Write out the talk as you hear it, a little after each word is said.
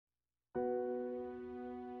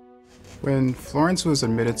When Florence was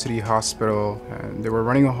admitted to the hospital, they were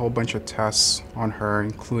running a whole bunch of tests on her,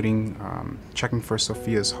 including checking for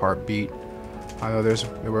Sophia's heartbeat.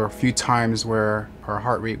 There were a few times where her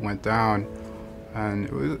heart rate went down, and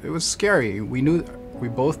it was scary. We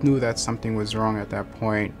both knew that something was wrong at that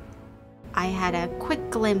point. I had a quick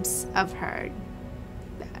glimpse of her.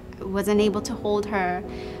 Wasn't able to hold her,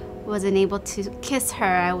 wasn't able to kiss her,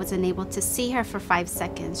 I wasn't able to see her for 5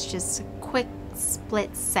 seconds, just a quick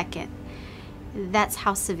split second. That's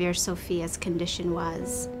how severe Sophia's condition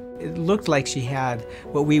was. It looked like she had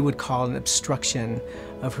what we would call an obstruction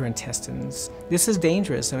of her intestines. This is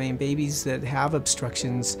dangerous. I mean, babies that have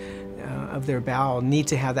obstructions of their bowel need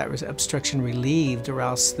to have that obstruction relieved, or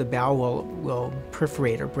else the bowel will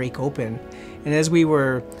perforate or break open. And as we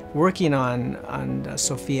were working on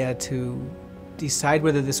Sophia to decide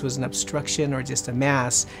whether this was an obstruction or just a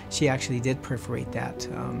mass, she actually did perforate that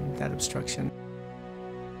obstruction.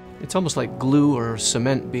 It's almost like glue or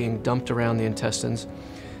cement being dumped around the intestines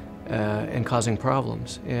and causing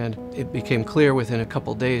problems. And it became clear within a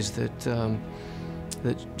couple days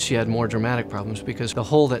that she had more dramatic problems because the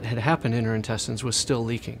hole that had happened in her intestines was still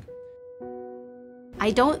leaking.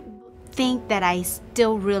 I don't think that I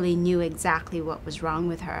still really knew exactly what was wrong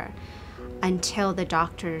with her until the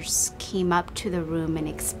doctors came up to the room and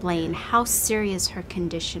explained how serious her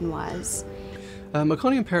condition was.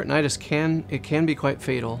 Meconium peritonitis can be quite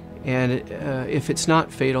fatal, and if it's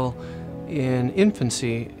not fatal in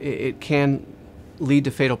infancy, it can lead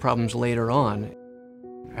to fatal problems later on.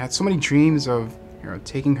 I had so many dreams of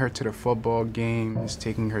taking her to the football games,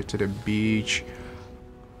 taking her to the beach.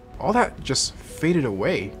 All that just faded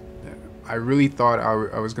away. I really thought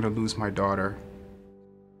I was going to lose my daughter.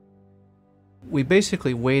 We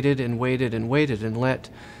basically waited and waited and waited and let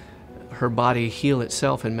her body heal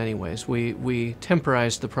itself in many ways. We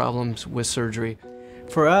temporized the problems with surgery.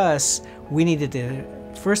 For us, we needed to,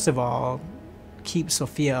 first of all, keep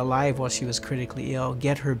Sophia alive while she was critically ill,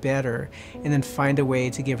 get her better, and then find a way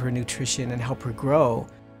to give her nutrition and help her grow.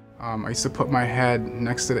 I used to put my head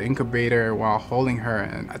next to the incubator while holding her,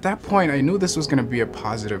 and at that point I knew this was going to be a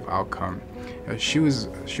positive outcome. She was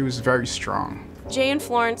very strong. Jay and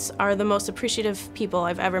Florence are the most appreciative people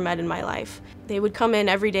I've ever met in my life. They would come in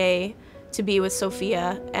every day to be with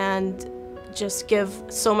Sophia and just give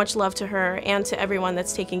so much love to her and to everyone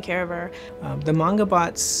that's taking care of her. The manga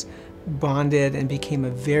bots bonded and became a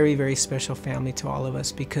very, very special family to all of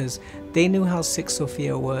us because they knew how sick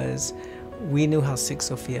Sophia was. We knew how sick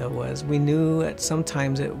Sophia was. We knew at some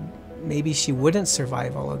times that maybe she wouldn't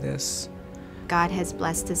survive all of this. God has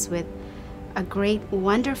blessed us with a great,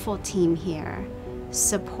 wonderful team here,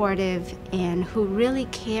 supportive and who really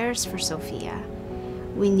cares for Sophia.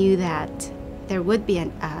 We knew that there would be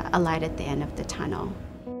a light at the end of the tunnel.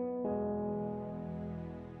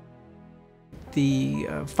 The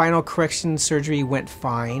final correction surgery went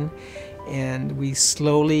fine, and we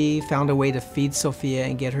slowly found a way to feed Sophia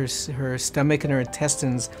and get her stomach and her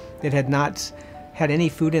intestines that had not had any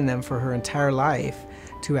food in them for her entire life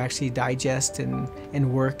to actually digest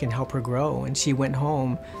and work and help her grow. And she went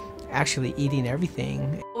home actually eating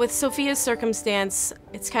everything. With Sophia's circumstance,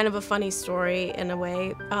 it's kind of a funny story in a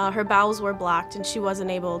way. Her bowels were blocked and she wasn't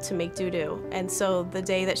able to make doo-doo. And so the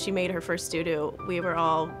day that she made her first doo-doo, we were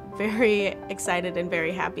all very excited and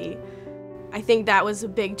very happy. I think that was a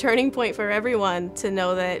big turning point for everyone to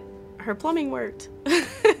know that her plumbing worked.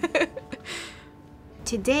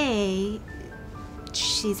 Today,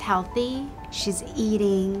 she's healthy, she's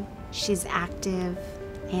eating, she's active,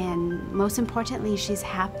 and most importantly, she's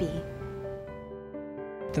happy.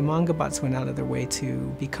 The manga bots went out of their way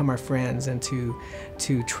to become our friends and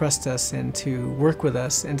to trust us and to work with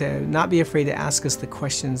us and to not be afraid to ask us the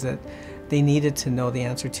questions that they needed to know the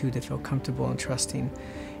answer to feel comfortable and trusting.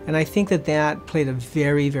 And I think that played a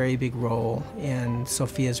very, very big role in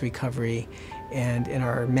Sophia's recovery and in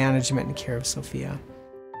our management and care of Sophia.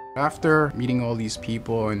 After meeting all these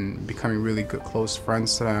people and becoming really good, close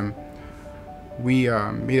friends to them, we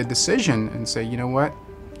made a decision and say, you know what,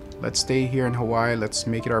 let's stay here in Hawaii, let's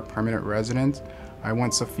make it our permanent residence. I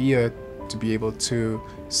want Sophia to be able to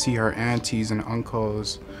see her aunties and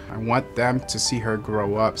uncles. I want them to see her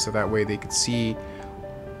grow up so that way they could see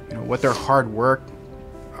what their hard work,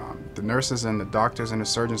 the nurses and the doctors and the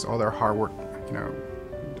surgeons, all their hard work,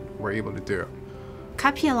 were able to do.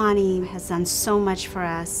 Kapiolani has done so much for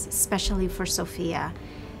us, especially for Sophia,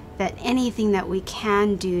 that anything that we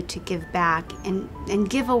can do to give back and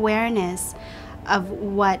give awareness of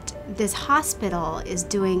what this hospital is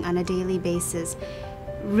doing on a daily basis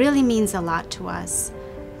really means a lot to us.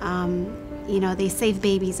 They save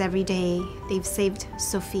babies every day. They've saved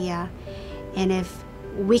Sophia. And if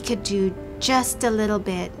we could do just a little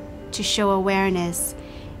bit to show awareness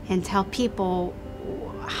and tell people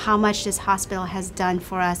how much this hospital has done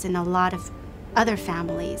for us and a lot of other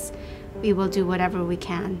families, we will do whatever we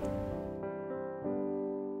can.